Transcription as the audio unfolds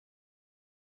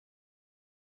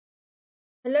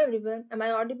Hello everyone, am I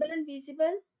audible and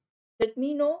visible? Let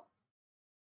me know.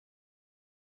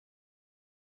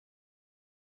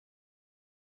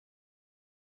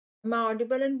 Am I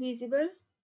audible and visible?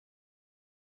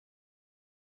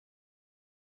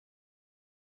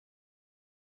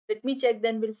 Let me check,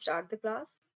 then we'll start the class.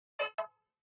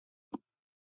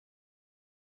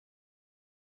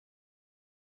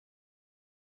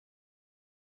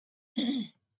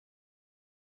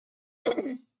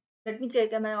 Let me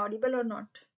check, am I audible or not?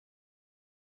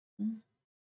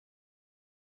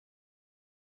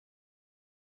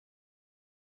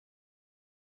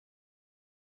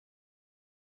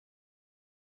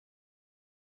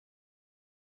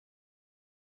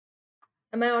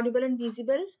 Am I audible and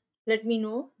visible? Let me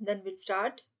know, then we'll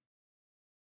start.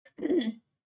 Am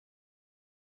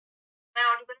I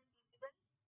audible and visible?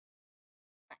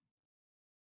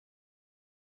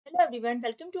 Hello everyone,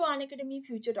 welcome to Unacademy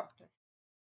Future Doctors.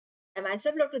 I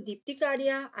myself Dr. Dipti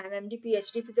Karia. I am MD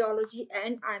PhD Physiology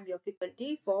and I am your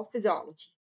faculty for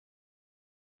Physiology.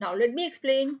 Now let me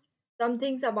explain some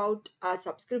things about our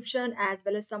subscription as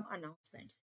well as some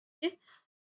announcements. Okay?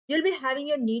 You'll be having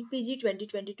your NEET PG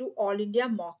 2022 All India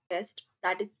mock test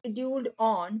that is scheduled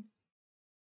on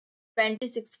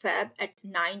 26 Feb at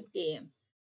 9 a.m.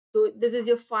 So this is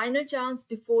your final chance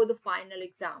before the final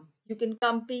exam. You can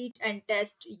compete and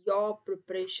test your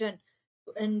preparation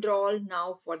to enroll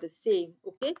now for the same.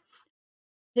 Okay.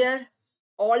 Here,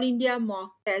 All India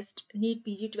mock test NEET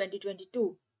PG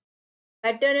 2022.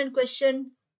 Pattern and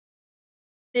question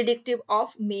predictive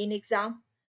of main exam.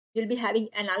 You'll be having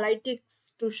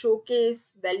analytics to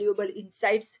showcase valuable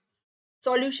insights,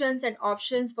 solutions and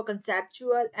options for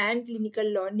conceptual and clinical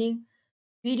learning,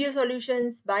 video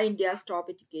solutions by India's top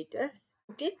educators.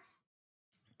 Okay,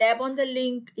 tap on the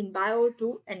link in bio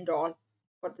to enroll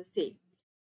for the same.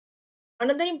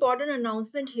 Another important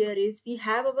announcement here is we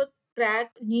have our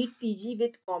crack NEET PG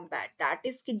with combat that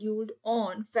is scheduled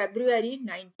on February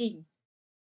 19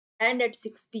 and at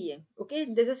 6 p.m. Okay,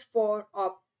 this is for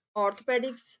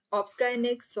orthopedics,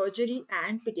 obstetrics, surgery,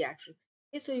 and pediatrics.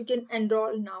 Okay, so you can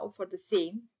enroll now for the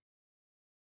same.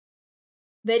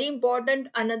 Very important,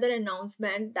 another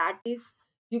announcement that is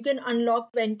you can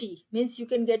unlock 20, means you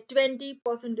can get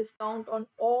 20% discount on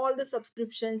all the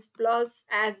subscriptions plus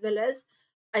as well as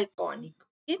iconic.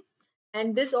 Okay,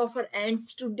 and this offer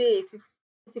ends today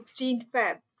 16th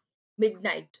Feb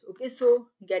midnight. Okay, so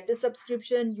get the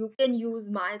subscription. You can use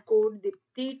my code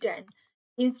DIPTI10.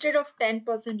 Instead of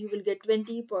 10%, you will get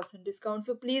 20% discount.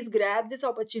 So please grab this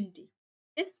opportunity.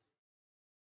 Okay,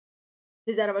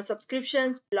 these are our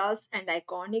subscriptions plus and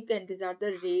iconic, and these are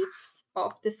the rates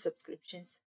of the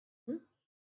subscriptions. Hmm?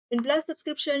 In plus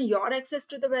subscription, your access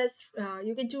to the best,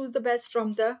 you can choose the best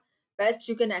from the best.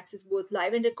 You can access both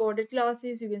live and recorded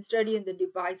classes. You can study on the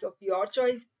device of your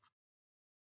choice.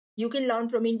 You can learn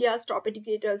from India's top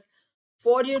educators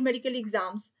for your medical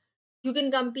exams. You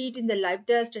can compete in the live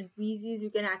test and quizzes.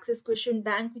 You can access question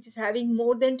bank, which is having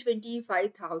more than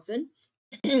 25,000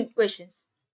 questions.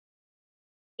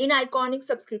 In iconic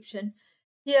subscription,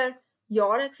 here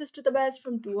your access to the best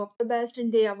from two of the best,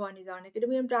 and they are one is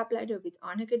Unacademy and Prep Ladder with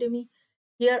Unacademy.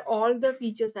 Here all the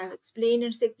features I have explained,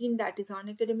 and second that is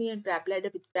Unacademy and Prep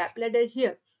Ladder with Prep Ladder.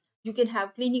 Here you can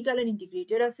have clinical and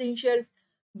integrated essentials,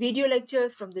 video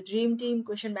lectures from the Dream Team,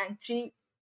 Question Bank 3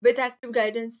 with active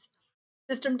guidance,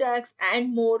 system tags,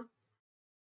 and more.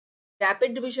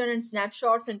 Rapid revision and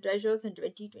snapshots and treasures in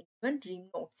 2021 Dream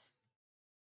Notes.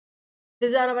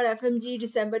 These are our FMG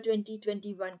December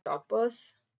 2021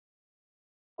 toppers.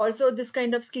 Also, this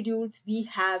kind of schedules we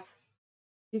have.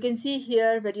 You can see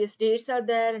here various dates are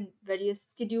there and various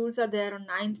schedules are there on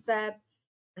 9th Feb,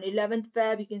 on 11th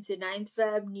Feb. You can say 9th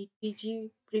Feb, NEET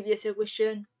PG, previous year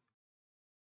question,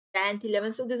 10th,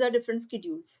 11th. So these are different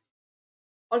schedules.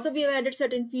 Also, we have added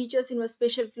certain features in our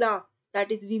special class.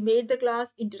 That is, we made the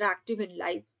class interactive and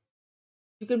live.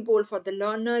 You can poll for the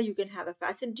learner. You can have a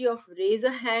facility of raise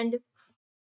a hand.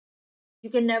 You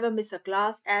can never miss a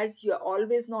class as you are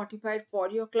always notified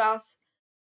for your class.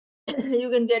 You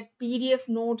can get PDF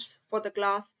notes for the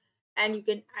class, and you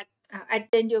can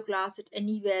attend your class at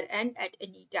anywhere and at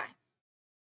any time.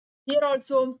 Here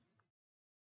also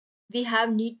we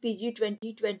have NEET PG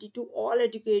 2022 All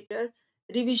Educator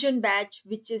Revision Batch,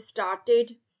 which is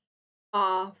started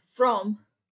from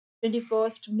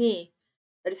 21st May.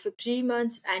 That is for 3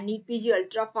 months, and NEET PG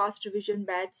Ultra Fast Revision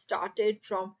Batch started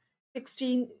from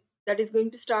 16. That is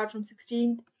going to start from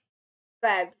 16th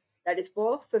Feb. That is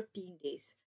for 15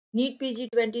 days. NEET PG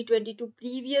 2022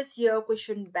 previous year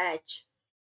question batch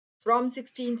from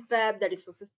 16th Feb, that is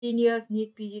for 15 years.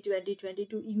 NEET PG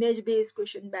 2022 image based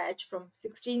question batch from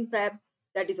 16th Feb,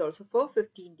 that is also for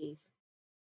 15 days.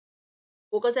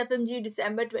 Focus FMG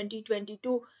December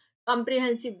 2022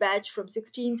 comprehensive batch from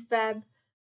 16th Feb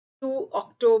to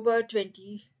October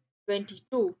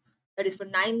 2022. That is for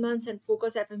 9 months. And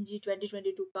Focus FMG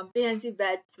 2022 comprehensive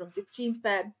batch from 16th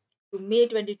Feb to May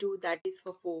 22. That is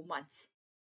for 4 months.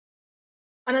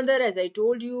 Another, as I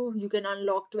told you, you can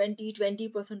unlock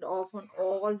 20% off on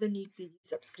all the NEET PG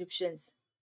subscriptions.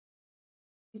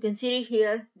 You can see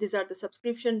here, these are the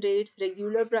subscription rates,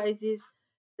 regular prices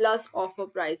plus offer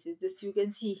prices. This you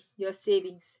can see your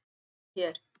savings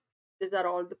here. These are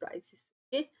all the prices.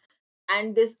 Okay.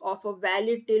 And this offer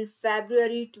valid till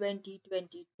February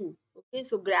 2022. Okay.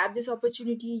 So grab this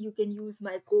opportunity. You can use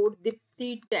my code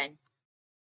DIPTI10.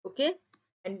 Okay.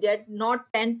 And get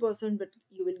not 10%, but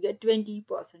you will get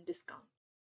 20% discount.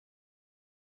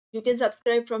 You can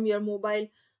subscribe from your mobile,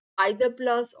 either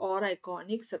Plus or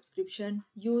Iconic subscription.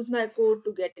 Use my code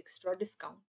to get extra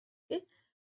discount. Okay.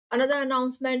 Another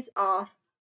announcements are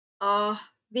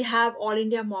we have All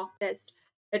India mock test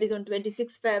that is on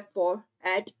 26th Feb for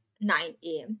at 9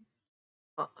 a.m.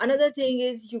 Another thing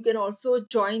is you can also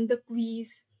join the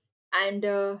quiz, and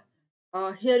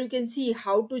here you can see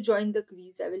how to join the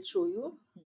quiz. I will show you.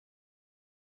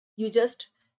 You just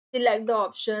select the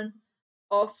option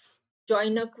of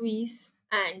join a quiz,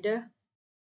 and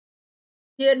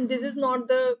here this is not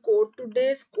the code.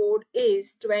 Today's code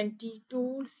is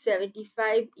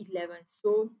 227511.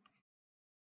 So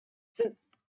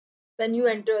when you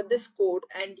enter this code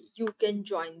and you can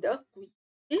join the quiz.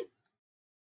 Okay?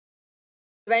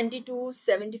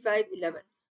 227511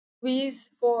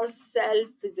 quiz for self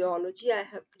physiology I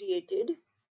have created.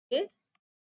 Okay.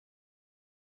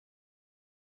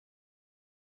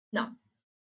 Now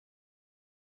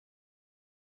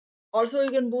also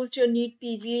you can boost your NEET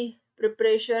PG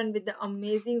preparation with the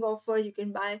amazing offer. You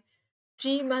can buy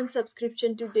 3-month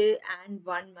subscription today and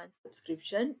 1-month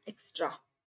subscription extra.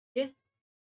 Okay.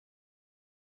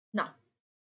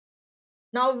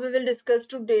 Now we will discuss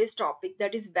today's topic,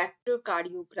 that is vector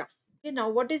cardiogram. Okay, now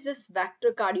what is this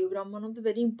vector cardiogram? One of the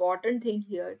very important thing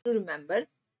here to remember.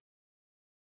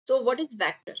 So what is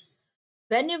vector?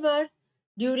 Whenever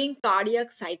during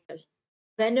cardiac cycle,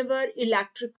 whenever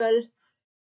electrical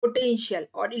potential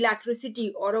or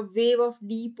electricity or a wave of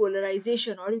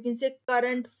depolarization, or you can say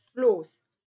current flows.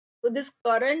 So this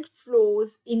current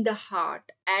flows in the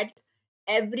heart at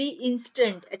every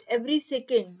instant, at every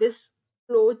second, this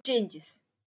flow changes.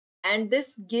 And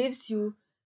this gives you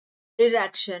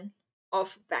direction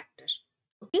of vector.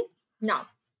 Okay. Now,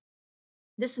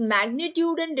 this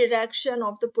magnitude and direction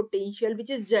of the potential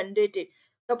which is generated.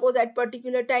 Suppose at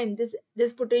particular time, this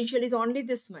potential is only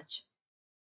this much.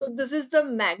 So this is the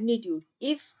magnitude.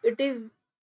 If it is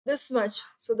this much,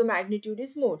 so the magnitude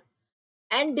is more.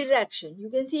 And direction.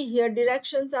 You can see here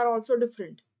directions are also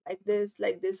different. Like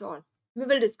this all. We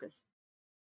will discuss.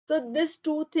 So these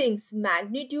two things,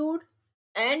 magnitude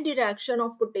and direction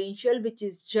of potential which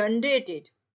is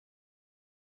generated,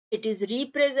 it is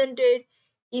represented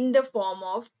in the form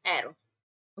of arrow.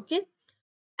 Okay.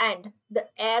 And the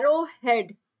arrow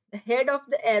head, the head of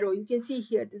the arrow, you can see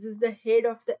here, this is the head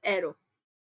of the arrow.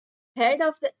 Head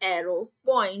of the arrow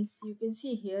points, you can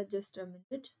see here, just a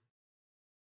minute.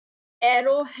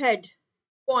 Arrow head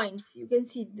points, you can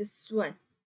see this one,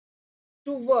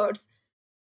 towards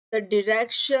the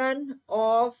direction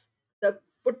of the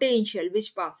potential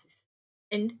which passes.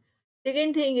 And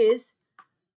second thing is,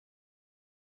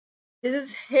 this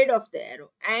is head of the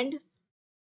arrow, and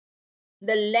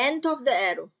the length of the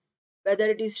arrow, whether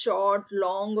it is short,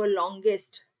 long, or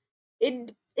longest,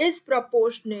 it is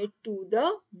proportionate to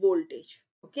the voltage.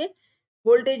 Okay,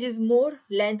 voltage is more,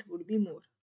 length would be more.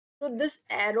 So this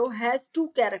arrow has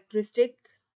two characteristics.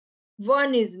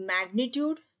 One is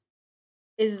magnitude,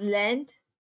 is length,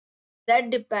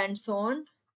 that depends on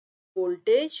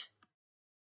voltage.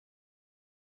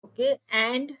 Okay,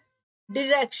 and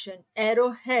direction,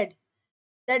 arrowhead,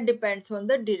 that depends on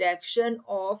the direction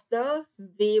of the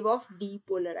wave of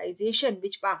depolarization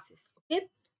which passes. Okay.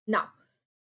 Now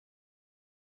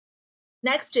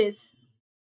next is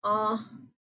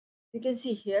you can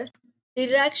see here,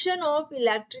 direction of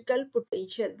electrical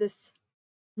potential. This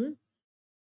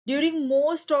during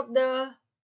most of the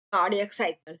cardiac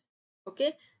cycle.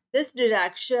 Okay, this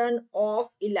direction of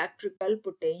electrical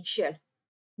potential,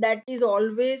 that is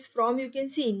always from, you can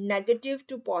see, negative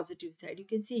to positive side. You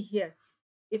can see here,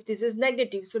 if this is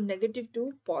negative, so negative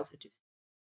to positive,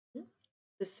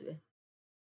 this way.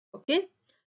 Okay,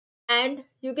 and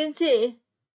you can say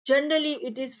generally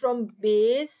it is from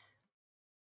base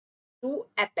to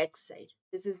apex side.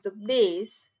 This is the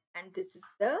base and this is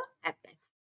the apex.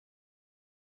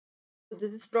 So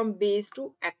this is from base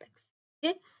to apex.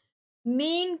 Okay,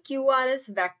 Mean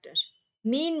QRS vector.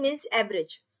 Mean means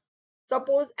average.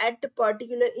 Suppose at a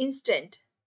particular instant,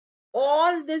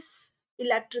 all this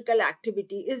electrical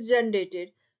activity is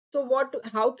generated. So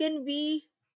how can we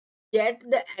get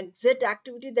the exact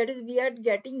activity? That is, we are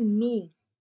getting mean.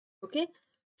 Okay.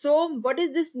 So what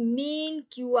is this mean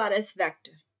QRS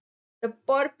vector? The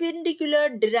perpendicular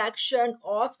direction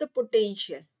of the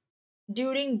potential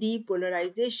during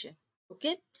depolarization.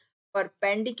 Okay.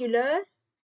 Perpendicular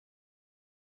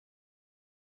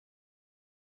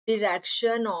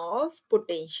direction of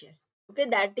potential. Okay.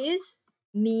 That is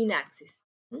mean axis.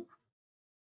 Hmm?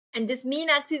 And this mean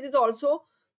axis is also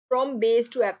from base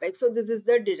to apex. So this is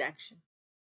the direction.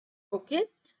 Okay.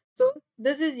 So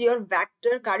this is your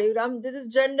vector cardiogram. This is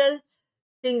general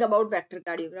thing about vector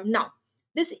cardiogram. Now,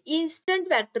 this instant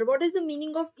vector, what is the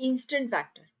meaning of instant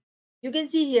vector? You can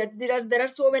see here, there are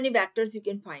so many vectors you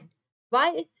can find.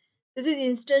 Why this is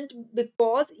instant?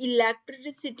 Because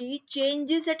electricity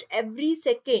changes at every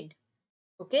second.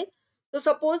 Okay. So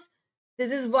suppose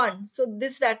this is 1. So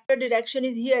this vector direction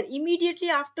is here. Immediately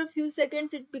after few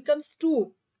seconds, it becomes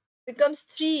 2, becomes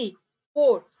 3,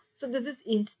 4. So this is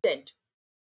instant.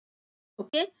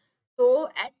 Okay. So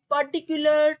at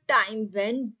particular time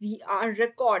when we are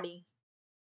recording,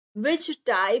 which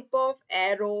type of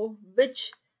arrow,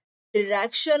 which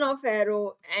direction of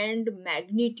arrow and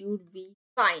magnitude we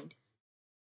find,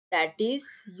 that is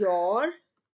your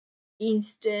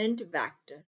instant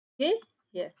vector. Okay.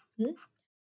 Here.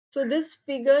 So this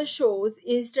figure shows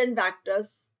instant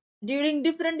vectors during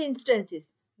different instances.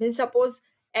 Means suppose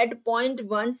at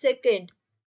 0.1 second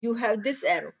you have this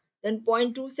arrow, then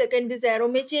 0.2 second this arrow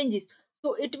may changes.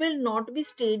 So it will not be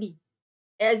steady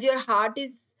as your heart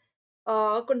is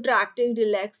contracting,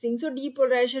 relaxing. So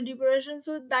depolarization.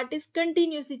 So that is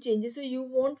continuously changes. So you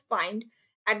won't find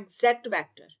exact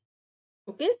vector.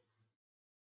 Okay.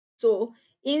 So,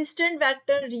 instant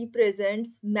vector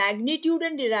represents magnitude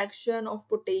and direction of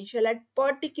potential at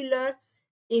particular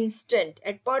instant,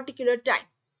 at particular time.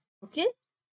 Okay.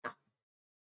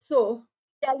 So,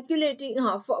 calculating,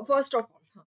 first of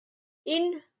all,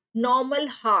 in normal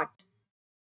heart,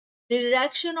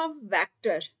 direction of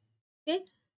vector, okay,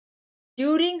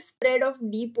 during spread of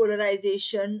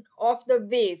depolarization of the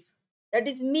wave, that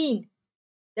is mean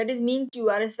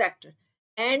QRS vector,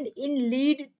 and in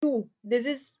lead 2, this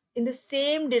is in the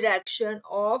same direction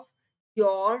of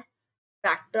your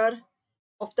vector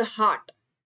of the heart,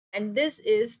 and this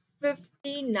is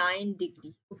 59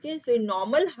 degree. Okay, so in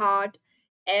normal heart,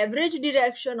 average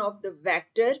direction of the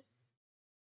vector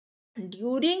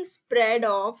during spread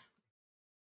of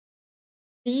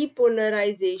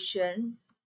depolarization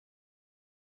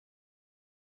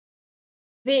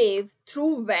wave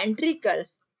through ventricle.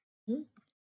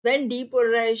 When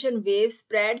depolarization wave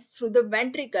spreads through the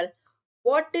ventricle,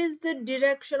 what is the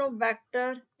direction of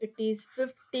vector? It is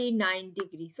 59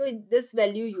 degrees. So in this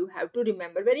value you have to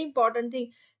remember. Very important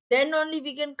thing. Then only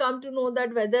we can come to know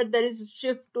that whether there is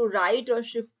shift to right or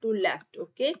shift to left.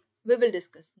 Okay, we will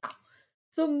discuss now.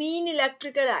 So mean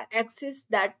electrical axis,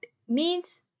 that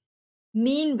means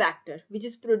mean vector which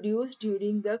is produced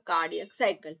during the cardiac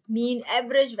cycle. Mean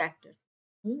average vector,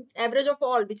 average of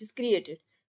all which is created,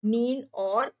 mean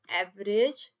or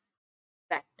average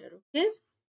vector. Okay.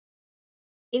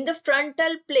 In the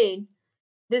frontal plane,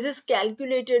 this is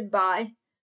calculated by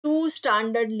two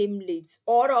standard limb leads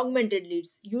or augmented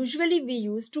leads. Usually we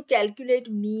use to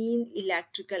calculate mean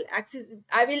electrical axis.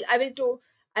 I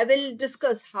will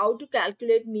discuss how to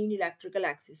calculate mean electrical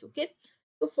axis. Okay.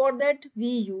 So for that we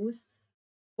use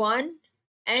 1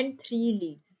 and 3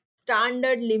 leads.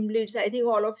 Standard limb leads. I think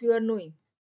all of you are knowing.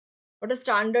 What are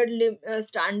standard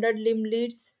limb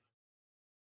leads?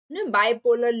 No,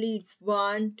 bipolar leads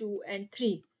 1, 2, and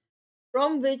 3,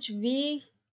 from which we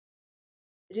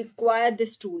require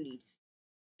these two leads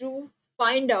to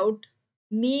find out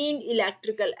mean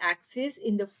electrical axis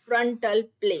in the frontal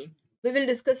plane. We will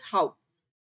discuss how.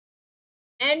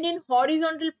 And in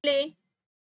horizontal plane,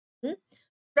 hmm,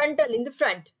 frontal in the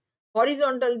front,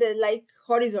 horizontal, like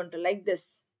horizontal like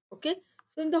this. Okay.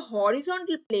 So in the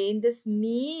horizontal plane, this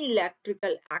mean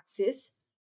electrical axis,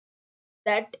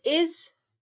 that is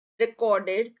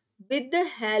recorded with the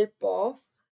help of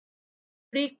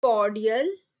precordial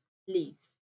leads.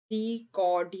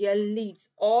 Precordial leads,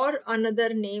 or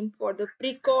another name for the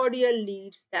precordial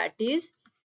leads, that is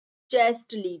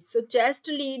chest lead. So chest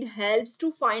lead helps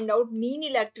to find out mean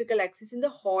electrical axis in the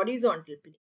horizontal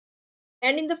plane.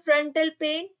 And in the frontal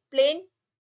plane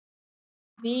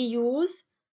we use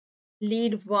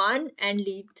lead 1 and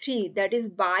lead 3, that is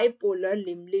bipolar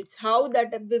limb leads. How,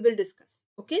 that we will discuss.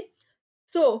 Okay.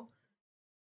 So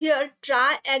Here,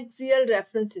 triaxial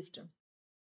reference system.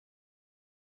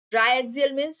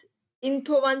 Triaxial means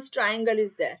Inthovan's triangle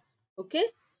is there. Okay.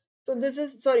 So this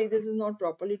is, sorry, this is not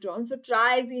properly drawn. So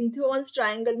Inthovan's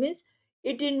triangle means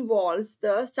it involves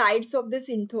the sides of this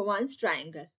Inthovan's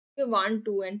triangle. Okay, 1,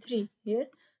 2, and 3 here.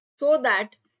 So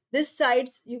that these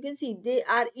sides, you can see they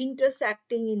are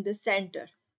intersecting in the center.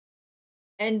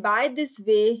 And by this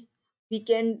way, we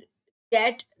can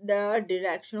get the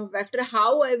direction of vector.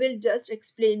 How, I will just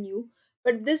explain you.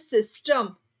 But this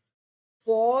system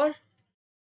for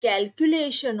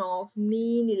calculation of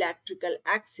mean electrical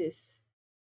axis,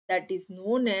 that is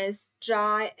known as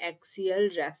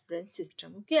triaxial reference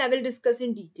system. Okay, I will discuss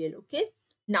in detail. Okay,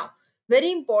 now very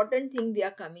important thing we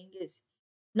are coming is,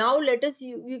 now let us,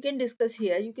 you can discuss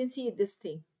here. You can see this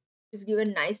thing is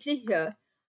given nicely here.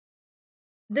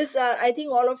 This are, I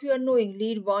think all of you are knowing,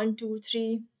 lead 1, 2,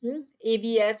 3,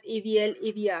 AVF, AVL,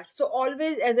 AVR. So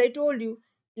always, as I told you,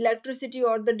 electricity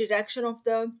or the direction of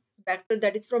the vector,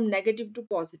 that is from negative to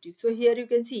positive. So here you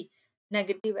can see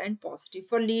negative and positive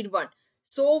for lead 1.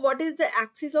 So what is the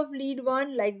axis of lead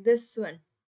 1? Like this one,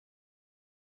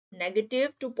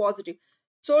 negative to positive.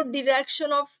 So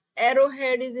direction of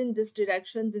arrowhead is in this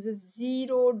direction. This is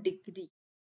 0 degree.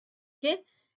 Okay,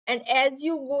 and as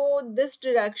you go this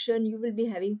direction, you will be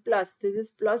having plus. This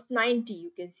is plus 90,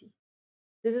 you can see.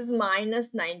 This is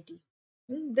minus 90.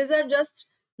 These are just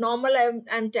normal.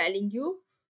 I'm telling you.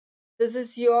 This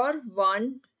is your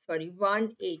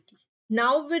 180.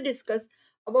 Now we discuss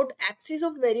about axis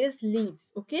of various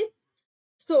leads. Okay,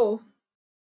 so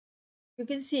you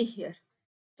can see here.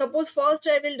 Suppose first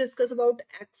I will discuss about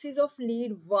axis of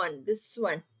lead 1. This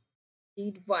one,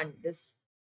 lead 1. This,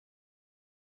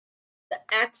 the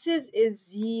axis is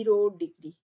 0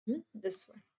 degree. This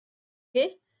one.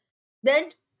 Okay,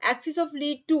 then axis of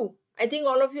lead 2. I think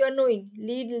all of you are knowing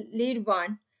lead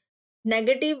 1.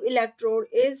 Negative electrode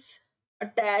is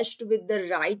attached with the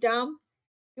right arm.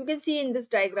 You can see in this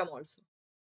diagram also.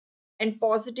 And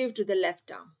positive to the left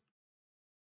arm.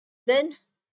 Then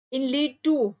in lead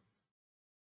 2,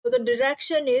 so the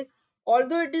direction is,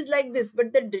 although it is like this,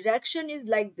 but the direction is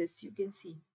like this. You can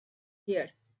see here.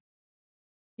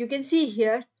 You can see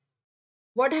here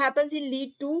what happens in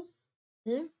lead 2.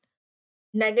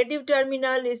 Negative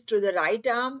terminal is to the right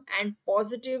arm and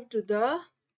positive to the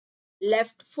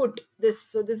left foot.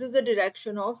 So this is the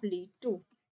direction of lead 2.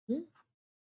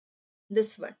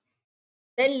 This one.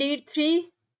 Then lead 3.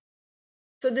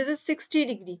 So this is 60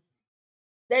 degree.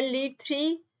 Then lead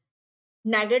 3.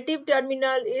 Negative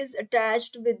terminal is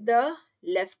attached with the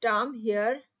left arm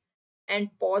here and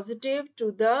positive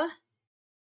to the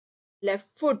left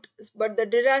foot. But the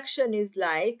direction is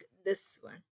like this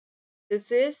one.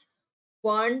 This is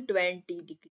 120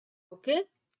 degree. Okay.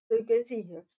 So you can see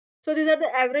here. So these are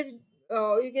the average,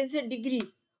 you can say,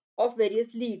 degrees of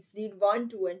various leads. Lead 1,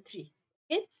 2, and 3.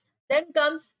 Okay. Then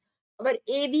comes our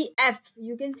AVF.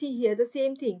 You can see here the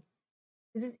same thing.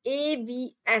 This is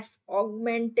AVF,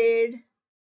 augmented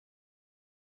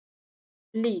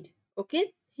lead.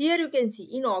 Okay. Here you can see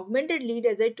in augmented lead,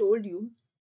 as I told you,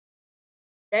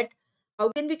 that how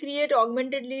can we create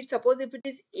augmented lead? Suppose if it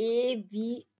is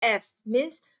AVF,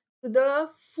 means to the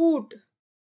foot.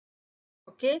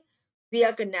 Okay. We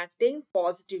are connecting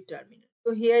positive terminal.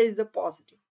 So here is the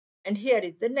positive and here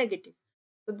is the negative.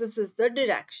 So this is the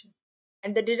direction.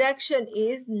 And the direction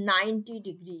is 90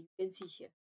 degree. You can see here.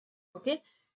 Okay.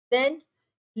 Then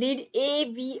lead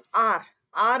AVR.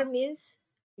 R means,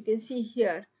 you can see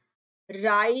here,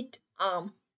 right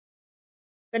arm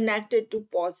connected to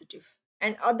positive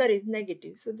and other is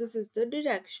negative. So this is the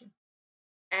direction.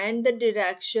 And the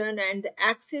direction and the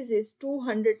axis is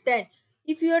 210.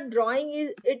 If you are drawing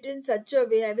it in such a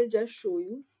way, I will just show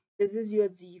you. This is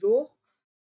your 0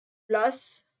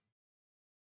 plus,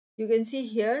 you can see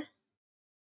here,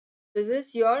 this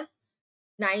is your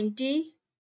 90,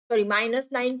 sorry, minus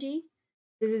 90.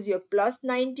 This is your plus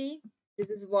 90. This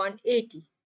is 180.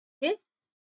 Okay.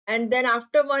 And then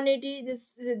after 180,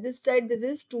 this side, this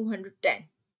is 210.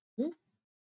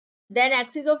 Then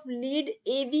axis of lead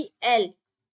AVL.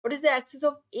 What is the axis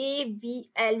of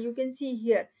AVL? You can see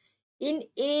here. In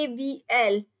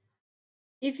AVL,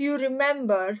 if you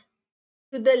remember,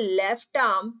 to the left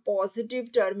arm,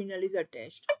 positive terminal is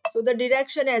attached. So the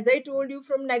direction, as I told you,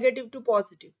 from negative to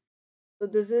positive. So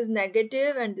this is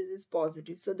negative and this is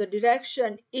positive. So the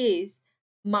direction is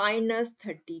minus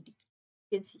 30 degrees.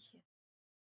 You can see here.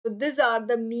 So these are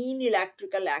the mean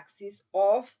electrical axis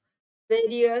of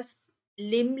various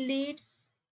limb leads.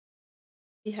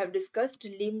 We have discussed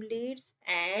limb leads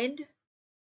and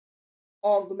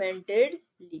augmented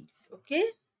leads. Okay.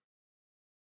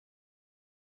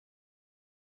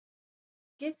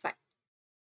 Okay, fine.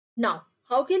 Now,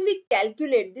 how can we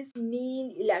calculate this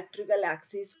mean electrical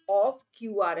axis of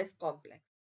QRS complex?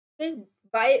 Okay,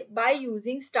 by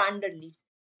using standard leads.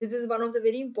 This is one of the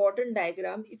very important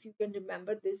diagram. If you can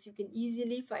remember this, you can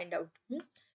easily find out.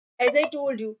 As I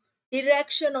told you,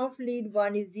 direction of lead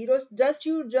 1 is 0.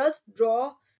 You just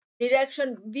draw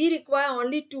direction. We require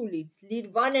only two leads,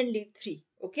 lead 1 and lead 3.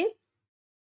 Okay.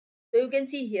 So you can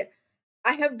see here,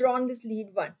 I have drawn this lead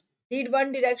 1. Lead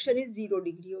 1 direction is 0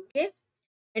 degree. Okay.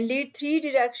 And lead 3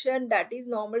 direction, that is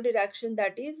normal direction,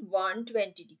 that is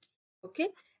 120 degree. Okay.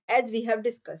 As we have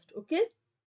discussed. Okay.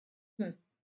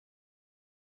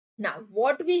 Now,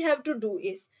 what we have to do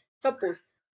is, suppose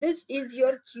this is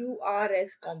your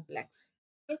QRS complex.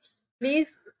 Okay?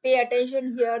 Please pay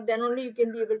attention here, then only you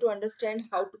can be able to understand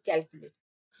how to calculate.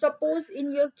 Suppose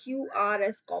in your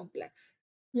QRS complex,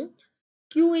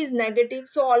 Q is negative,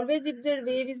 so always if the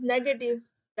wave is negative,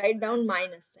 write down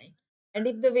minus sign. And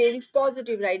if the wave is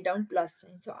positive, write down plus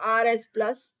sign. So R as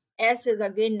plus, S is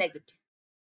again negative.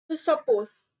 So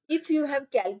suppose if you have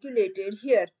calculated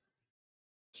here,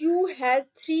 Q has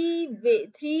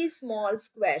three small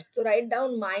squares. So write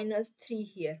down minus 3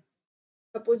 here.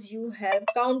 Suppose you have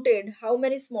counted how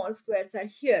many small squares are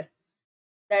here.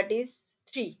 That is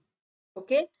 3.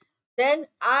 Okay. Then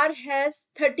R has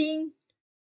 13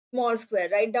 small square.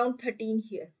 Write down 13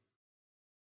 here.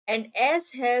 And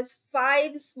S has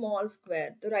 5 small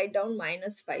square. So write down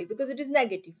minus 5 because it is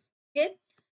negative. Okay.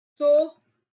 So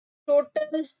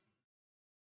total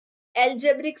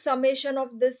algebraic summation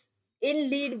of this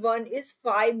in lead 1 is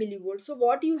 5 millivolts. So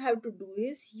what you have to do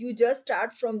is you just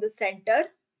start from the center,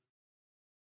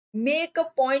 make a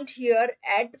point here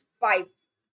at 5.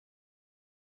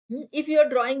 If you are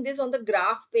drawing this on the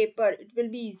graph paper, it will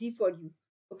be easy for you.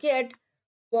 Okay, at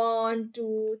 1,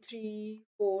 2, 3,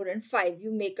 4 and 5,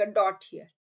 you make a dot here.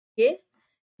 Okay,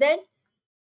 then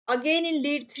again in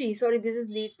lead 3, sorry, this is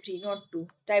lead 3, not 2,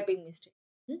 typing mistake.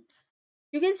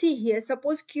 You can see here,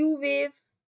 suppose Q wave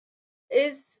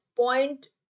is 0.1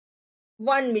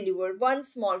 millivolt, one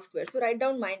small square. So write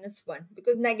down minus 1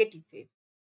 because negative wave.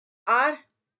 R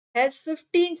has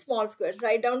 15 small squares.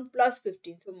 Write down plus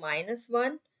 15. So minus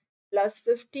 1 plus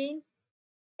 15.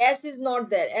 S is not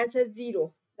there. S has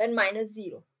 0. Then minus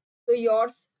 0. So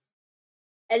yours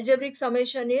algebraic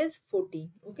summation is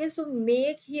 14. Okay. So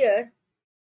make here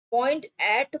point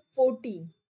at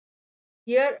 14.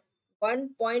 Here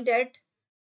one point at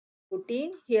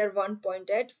 14. Here one point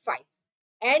at 5.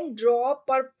 And draw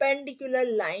perpendicular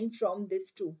line from this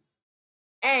two.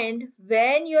 And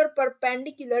when your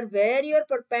perpendicular, where your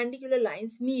perpendicular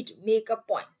lines meet, make a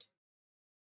point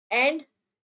and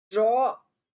draw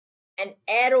an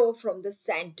arrow from the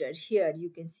center. Here you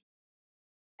can see.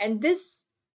 And this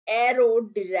arrow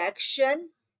direction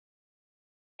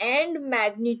and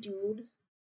magnitude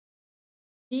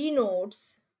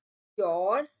denotes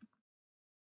your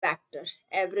vector,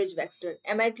 average vector.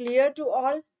 Am I clear to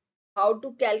all how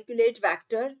to calculate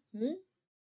vector? Am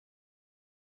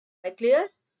I clear?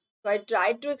 So I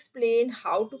tried to explain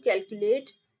how to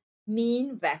calculate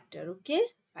mean vector. Okay,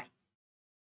 fine.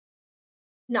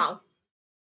 Now,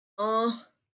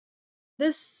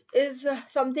 this is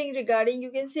something regarding,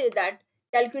 you can say that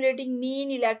calculating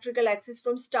mean electrical axis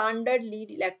from standard lead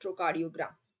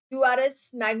electrocardiogram.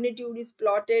 QRS magnitude is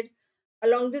plotted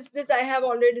along this. This I have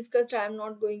already discussed. I am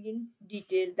not going in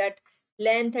detail. That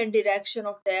length and direction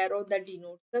of the arrow that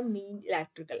denotes the mean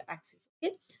electrical axis.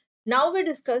 Okay. Now we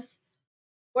discuss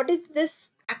what is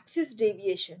this axis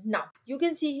deviation. Now you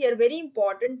can see here very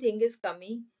important thing is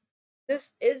coming.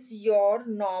 This is your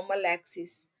normal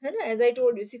axis. As I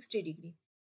told you, 60 degree.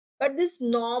 But this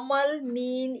normal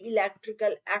mean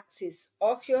electrical axis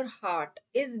of your heart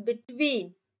is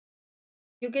between,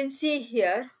 you can see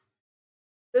here,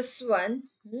 this one,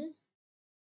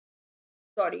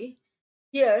 sorry,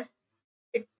 here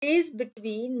it is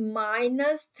between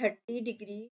minus 30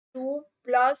 degree to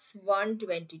plus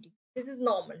 120 degree. This is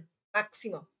normal,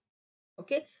 maximum.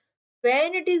 Okay.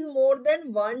 When it is more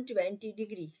than 120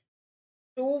 degree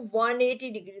to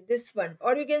 180 degree, this one,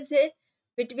 or you can say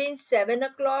between 7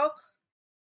 o'clock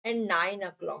and 9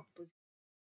 o'clock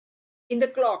in the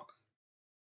clock,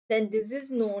 then this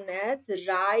is known as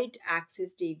right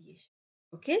axis deviation.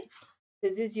 Okay,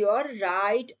 this is your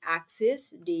right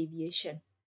axis deviation.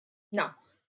 Now,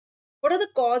 what are the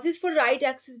causes for right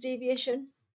axis deviation?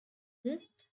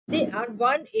 They are,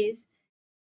 one is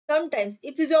sometimes,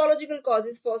 if physiological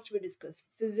causes, first we discuss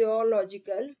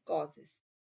physiological causes.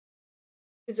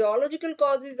 Physiological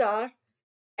causes are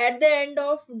at the end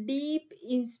of deep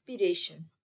inspiration.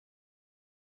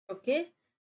 Okay,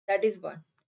 that is one.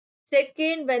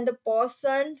 Second, when the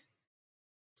person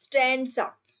stands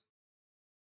up.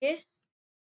 Okay.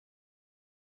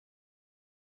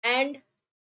 And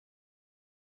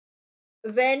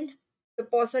when the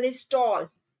person is tall,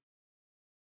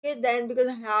 okay, then because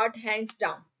the heart hangs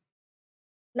down.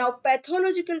 Now,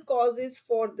 pathological causes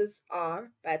for this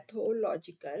are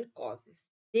pathological causes.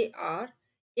 They are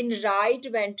in right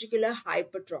ventricular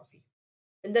hypertrophy.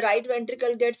 When the right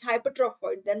ventricle gets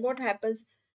hypertrophied, then what happens?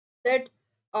 That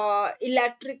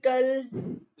electrical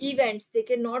events, they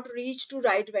cannot reach to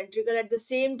right ventricle at the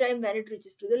same time when it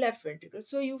reaches to the left ventricle.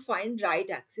 So you find right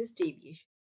axis deviation.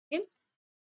 Okay?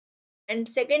 And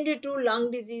secondary to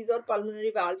lung disease or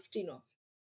pulmonary valve stenosis.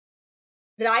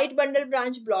 Right bundle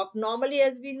branch block. Normally,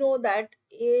 as we know that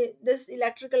this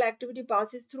electrical activity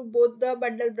passes through both the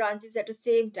bundle branches at the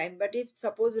same time. But if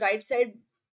suppose right side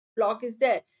block is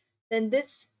there, then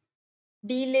this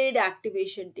delayed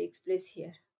activation takes place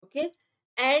here. Okay.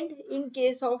 And in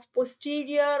case of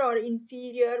posterior or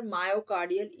inferior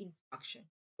myocardial infarction,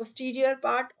 posterior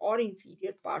part or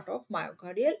inferior part of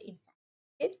myocardial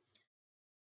infarction. Okay.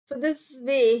 So this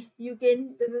way you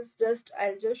can, this is just,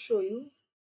 I'll just show you.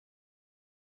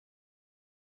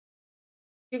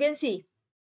 You can see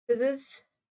this is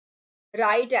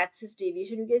right axis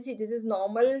deviation. You can see this is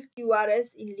normal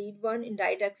QRS in lead 1. In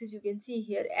right axis, you can see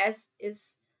here S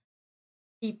is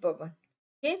deeper one.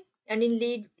 Okay. And in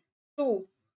lead 2,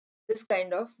 this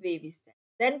kind of wave is there.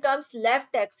 Then comes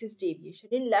left axis deviation.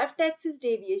 In left axis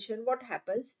deviation, what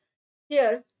happens?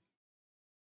 Here,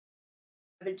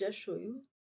 I will just show you.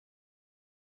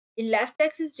 In left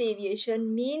axis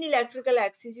deviation, mean electrical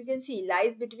axis, you can see,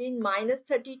 lies between minus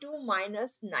 32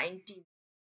 minus 90.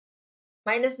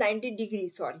 Minus 90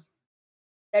 degrees, sorry.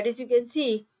 That is, you can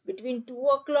see, between 2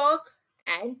 o'clock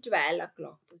and 12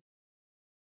 o'clock.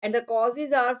 And the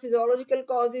causes are, physiological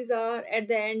causes are at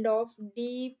the end of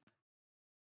deep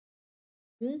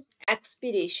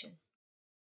expiration.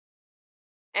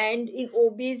 And in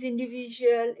obese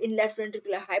individual, in left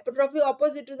ventricular hypertrophy,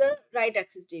 opposite to the right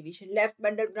axis deviation, left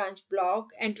bundle branch block,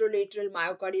 anterolateral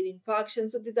myocardial infarction.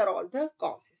 So these are all the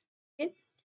causes. Okay.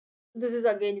 This is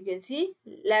again, you can see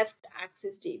left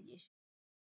axis deviation.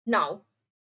 Now,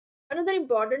 another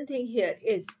important thing here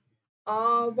is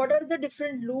what are the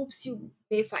different loops you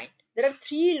may find? There are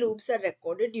 3 loops are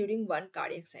recorded during one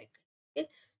cardiac cycle. Okay.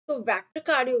 So vector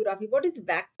cardiography, what is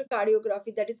vector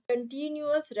cardiography? That is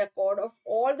continuous record of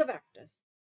all the vectors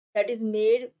that is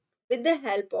made with the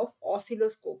help of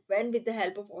oscilloscope. When with the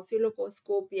help of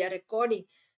oscilloscope we are recording,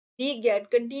 we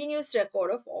get continuous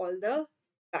record of all the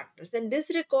vectors. And this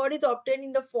record is obtained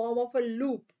in the form of a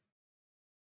loop.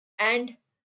 And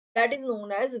that is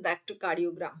known as vector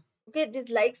cardiogram. Okay, it is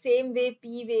like same way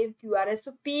P wave, QRS.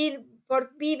 So P, for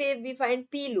P wave we find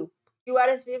P loop,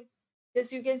 QRS wave,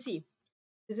 this you can see.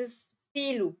 This is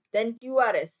P loop, then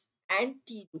QRS and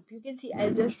T loop. You can see,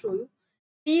 I'll just show you.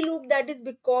 P loop, that is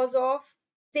because of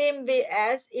same way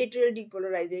as atrial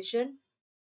depolarization,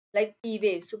 like P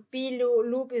wave. So P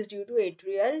loop is due to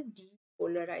atrial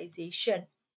depolarization.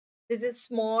 This is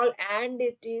small and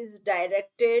it is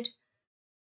directed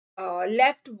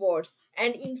leftwards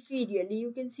and inferiorly.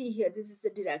 You can see here, this is the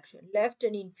direction, left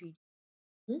and inferior.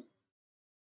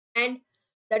 And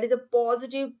that is a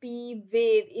positive P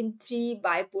wave in 3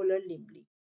 bipolar limb lead.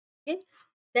 Okay.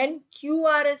 Then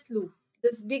QRS loop,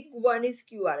 this big one is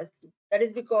QRS loop. That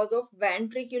is because of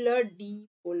ventricular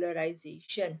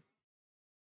depolarization.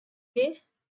 Okay.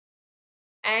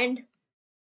 And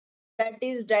that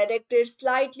is directed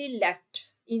slightly left,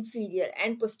 inferior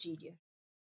and posterior.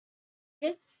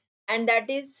 Okay. And that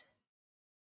is,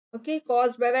 okay,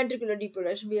 caused by ventricular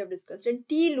depolarization we have discussed. And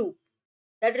T loop,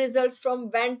 that results from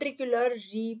ventricular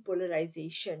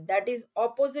repolarization. That is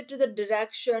opposite to the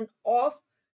direction of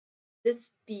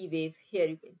this P wave. Here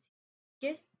you can see.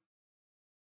 Okay.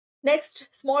 Next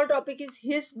small topic is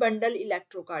His bundle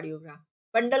electrocardiogram.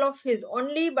 Bundle of His,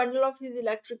 only bundle of His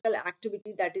electrical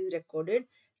activity that is recorded.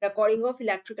 Recording of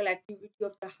electrical activity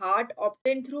of the heart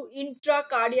obtained through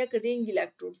intracardiac ring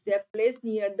electrodes. They are placed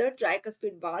near the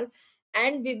tricuspid valve,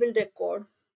 and we will record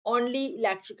only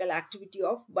electrical activity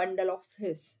of bundle of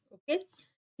His. Okay.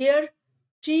 Here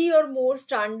 3 or more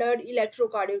standard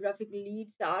electrocardiographic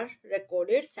leads are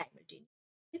recorded simultaneously.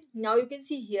 Okay. Now you can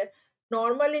see here,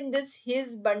 normal in this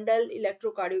His bundle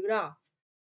electrocardiogram,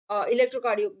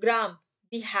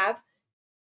 we have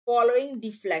following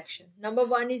deflection. Number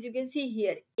 1 is, you can see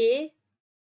here, A,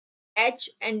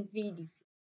 H and V deflection.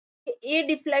 A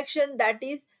deflection, that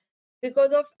is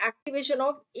because of activation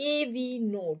of AV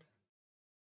node.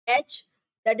 H,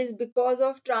 that is because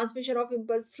of transmission of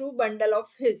impulse through bundle of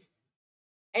His.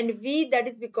 And V, that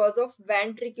is because of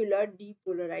ventricular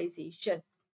depolarization.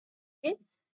 Okay.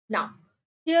 Now,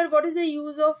 Here, what is the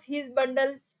use of his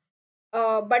bundle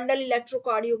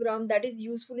electrocardiogram that is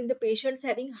useful in the patients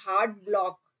having heart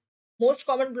block? Most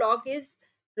common block is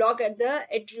block at the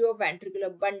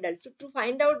atrioventricular bundle. So to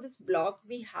find out this block,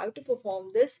 we have to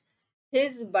perform this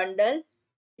his bundle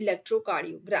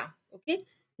electrocardiogram. Okay.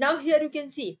 Now here you can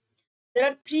see there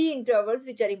are three intervals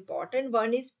which are important.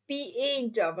 One is PA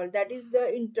interval, that is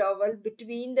the interval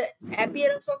between the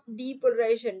appearance of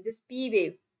depolarization, this P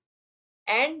wave,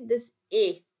 and this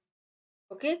A.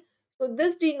 Okay, so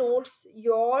this denotes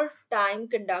your time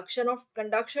conduction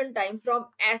time from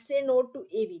SA node to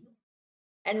AV node,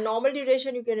 and normal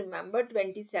duration you can remember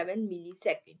 27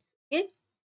 milliseconds. Okay,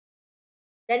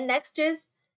 then next is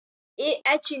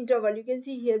AH interval. You can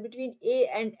see here between A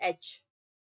and H,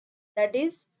 that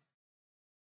is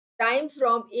time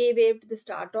from A wave to the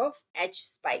start of H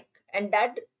spike, and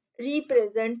that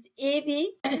represents AV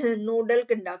nodal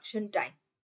conduction time,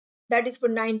 that is for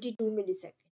 92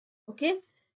 milliseconds. Okay,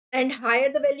 and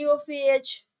higher the value of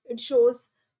AH, it shows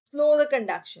slow the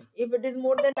conduction. If it is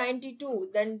more than 92,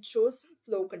 then it shows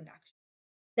slow conduction.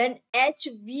 Then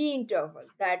HV interval,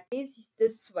 that is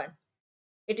this one,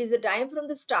 it is the time from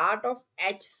the start of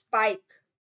H spike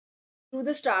to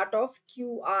the start of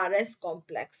QRS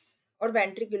complex or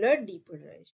ventricular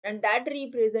depolarization, and that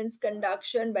represents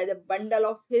conduction by the bundle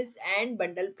of his and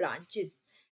bundle branches.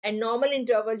 And normal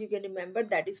interval you can remember,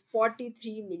 that is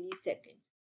 43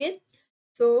 milliseconds. Okay,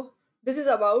 so this is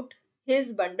about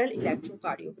his bundle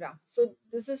electrocardiogram. So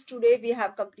this is today we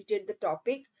have completed the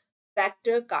topic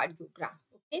vector cardiogram.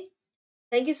 Okay,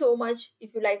 thank you so much.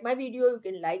 If you like my video, you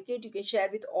can like it, you can share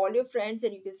with all your friends,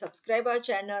 and you can subscribe our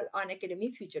channel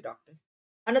Unacademy Future Doctors.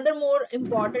 Another more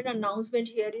important announcement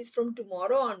here is from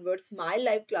tomorrow onwards, my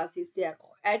live classes, they are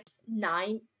at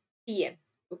 9 p.m.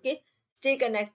 Okay, stay connected.